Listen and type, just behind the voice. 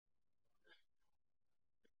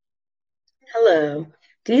Hello.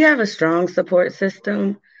 Do you have a strong support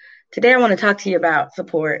system? Today, I want to talk to you about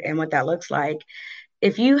support and what that looks like.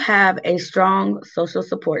 If you have a strong social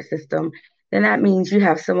support system, then that means you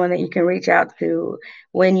have someone that you can reach out to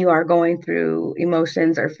when you are going through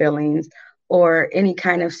emotions or feelings or any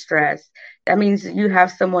kind of stress. That means you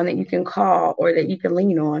have someone that you can call or that you can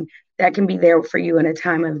lean on that can be there for you in a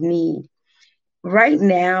time of need. Right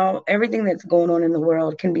now, everything that's going on in the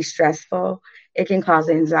world can be stressful. It can cause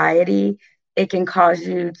anxiety. It can cause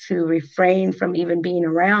you to refrain from even being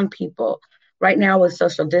around people. Right now, with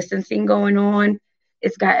social distancing going on,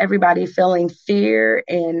 it's got everybody feeling fear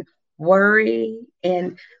and worry.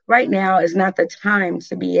 And right now is not the time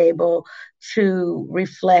to be able to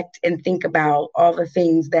reflect and think about all the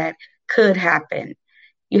things that could happen.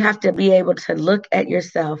 You have to be able to look at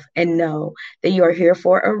yourself and know that you are here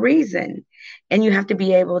for a reason. And you have to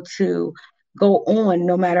be able to go on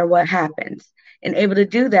no matter what happens. And able to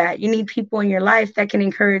do that, you need people in your life that can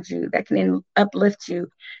encourage you, that can uplift you,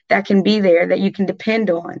 that can be there, that you can depend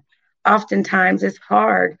on. Oftentimes, it's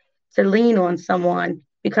hard to lean on someone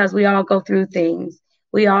because we all go through things.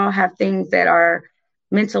 We all have things that are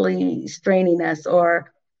mentally straining us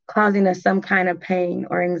or causing us some kind of pain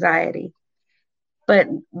or anxiety, but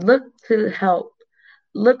look to help.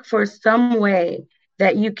 Look for some way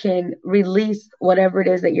that you can release whatever it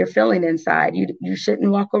is that you're feeling inside. You shouldn't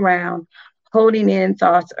walk around holding in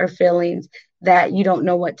thoughts or feelings that you don't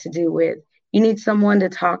know what to do with. You need someone to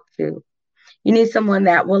talk to. You need someone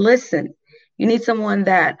that will listen. You need someone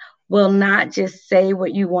that will not just say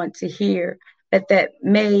what you want to hear, but that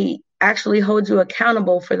may actually hold you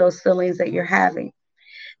accountable for those feelings that you're having.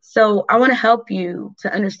 So I want to help you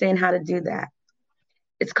to understand how to do that.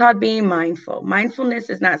 It's called being mindful. Mindfulness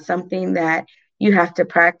is not something that you have to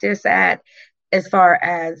practice at as far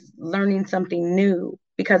as learning something new,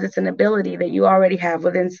 because it's an ability that you already have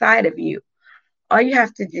within inside of you. All you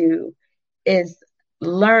have to do is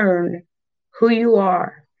learn who you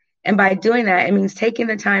are. And by doing that, it means taking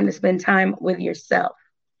the time to spend time with yourself.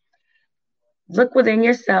 Look within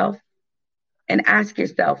yourself and ask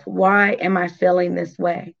yourself, why am I feeling this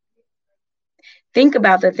way? Think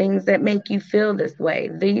about the things that make you feel this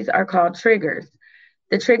way. These are called triggers.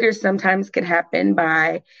 The triggers sometimes could happen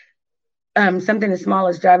by something as small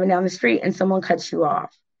as driving down the street and someone cuts you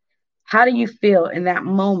off. How do you feel in that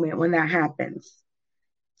moment when that happens?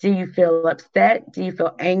 Do you feel upset? Do you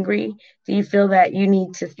feel angry? Do you feel that you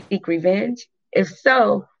need to seek revenge? If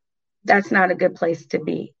so, that's not a good place to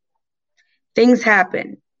be. Things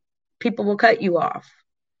happen. People will cut you off.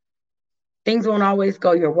 Things won't always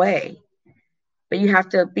go your way, but you have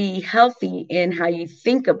to be healthy in how you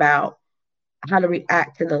think about how to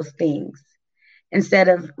react to those things. Instead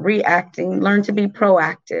of reacting, learn to be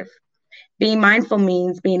proactive. Being mindful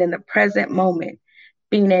means being in the present moment,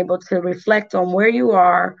 being able to reflect on where you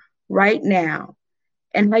are right now.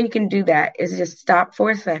 And how you can do that is just stop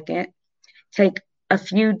for a second, take a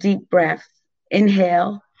few deep breaths,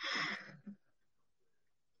 inhale,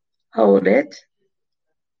 hold it,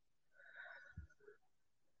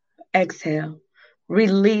 exhale,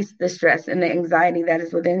 release the stress and the anxiety that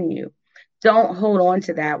is within you. Don't hold on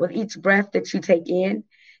to that. With each breath that you take in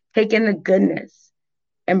the goodness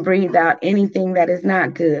and breathe out anything that is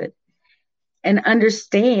not good. And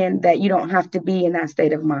understand that you don't have to be in that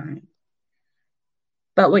state of mind.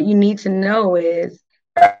 But what you need to know is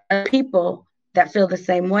there are people that feel the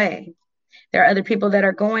same way. There are other people that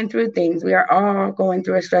are going through things. We are all going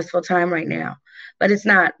through a stressful time right now. But it's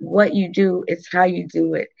not what you do, it's how you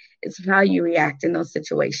do it. It's how you react in those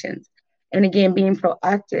situations. And again, being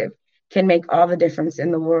proactive can make all the difference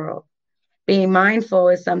in the world. Being mindful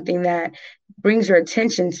is something that brings your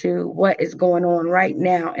attention to what is going on right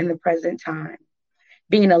now in the present time.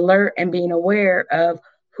 Being alert and being aware of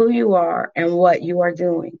who you are and what you are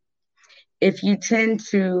doing. If you tend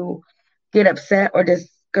to get upset or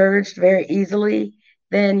discouraged very easily,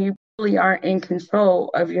 then you really aren't in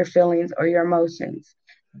control of your feelings or your emotions.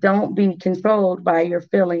 Don't be controlled by your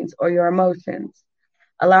feelings or your emotions.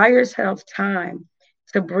 Allow yourself time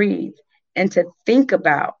to breathe and to think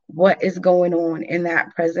about what is going on in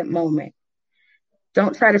that present moment.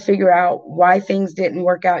 Don't try to figure out why things didn't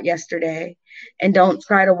work out yesterday, and don't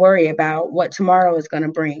try to worry about what tomorrow is going to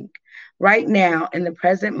bring. Right now, in the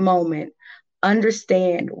present moment,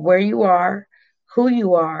 understand where you are, who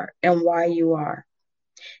you are, and why you are.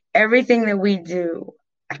 Everything that we do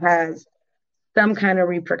has some kind of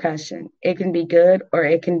repercussion. It can be good or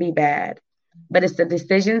it can be bad, but it's the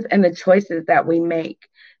decisions and the choices that we make.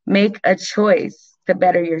 Make a choice to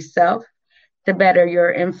better yourself, to better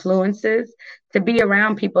your influences, to be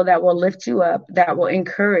around people that will lift you up, that will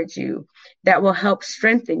encourage you, that will help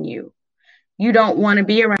strengthen you. You don't want to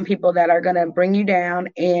be around people that are going to bring you down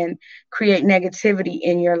and create negativity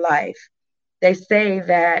in your life. They say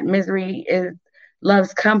that misery is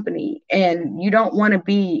loves company, and you don't want to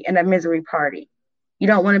be in a misery party. You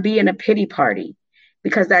don't want to be in a pity party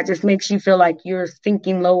because that just makes you feel like you're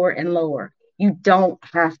sinking lower and lower. You don't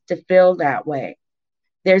have to feel that way.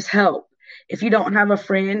 There's help. If you don't have a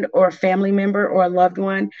friend or a family member or a loved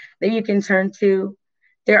one that you can turn to,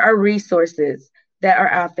 there are resources that are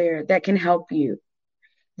out there that can help you.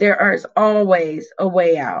 There is always a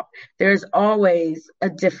way out. There's always a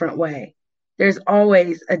different way. There's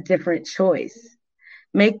always a different choice.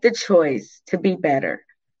 Make the choice to be better.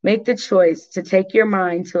 Make the choice to take your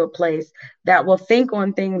mind to a place that will think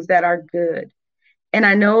on things that are good. And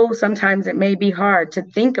I know sometimes it may be hard to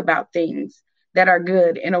think about things that are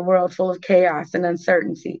good in a world full of chaos and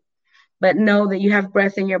uncertainty. But know that you have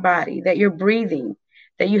breath in your body, that you're breathing,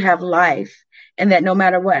 that you have life, and that no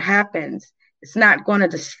matter what happens, it's not going to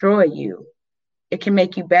destroy you. It can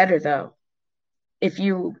make you better, though, if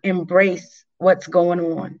you embrace what's going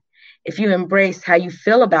on, if you embrace how you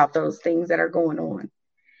feel about those things that are going on.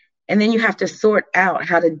 And then you have to sort out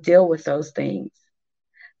how to deal with those things.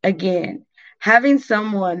 Again, having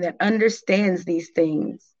someone that understands these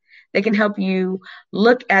things, that can help you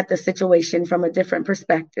look at the situation from a different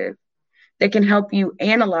perspective, that can help you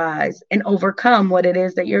analyze and overcome what it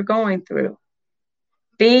is that you're going through.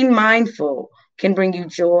 Being mindful can bring you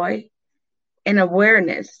joy and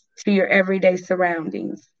awareness to your everyday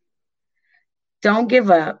surroundings. Don't give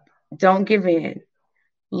up. Don't give in.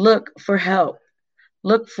 Look for help.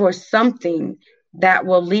 Look for something that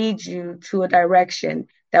will lead you to a direction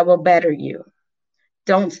that will better you.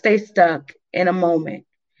 Don't stay stuck in a moment.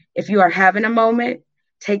 If you are having a moment,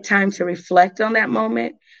 take time to reflect on that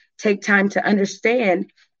moment. Take time to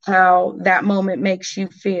understand how that moment makes you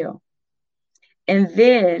feel. And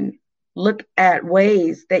then look at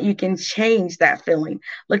ways that you can change that feeling.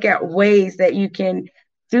 Look at ways that you can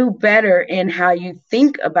do better in how you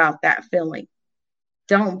think about that feeling.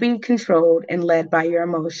 Don't be controlled and led by your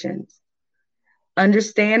emotions.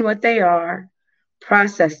 Understand what they are,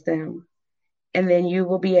 process them, and then you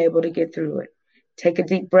will be able to get through it. Take a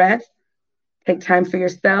deep breath, take time for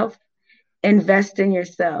yourself, invest in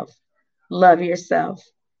yourself, love yourself,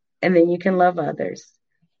 and then you can love others.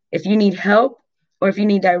 If you need help or if you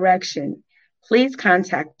need direction, please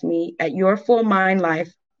contact me at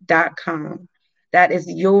yourfullmindlife.com. That is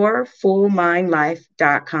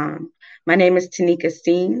yourfullmindlife.com. My name is Tanika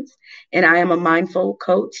Steens, and I am a mindful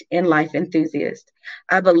coach and life enthusiast.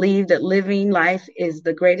 I believe that living life is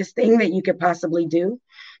the greatest thing that you could possibly do.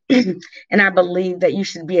 And I believe that you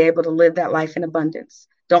should be able to live that life in abundance.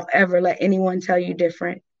 Don't ever let anyone tell you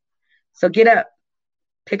different. So get up,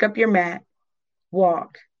 pick up your mat,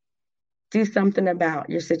 walk, do something about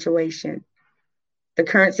your situation. The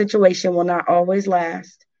current situation will not always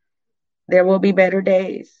last. There will be better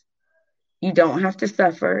days. You don't have to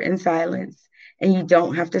suffer in silence, and you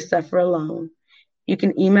don't have to suffer alone. You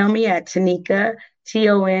can email me at Tanika,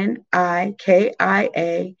 TONIKIAL,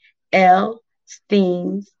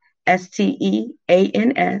 Steens,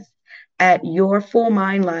 STEANS, at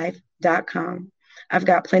yourfullmindlife.com. I've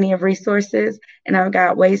got plenty of resources, and I've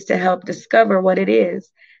got ways to help discover what it is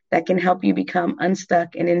that can help you become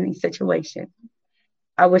unstuck in any situation.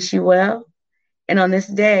 I wish you well. And on this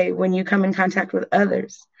day, when you come in contact with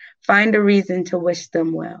others, find a reason to wish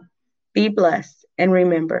them well. Be blessed. And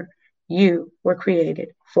remember, you were created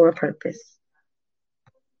for a purpose.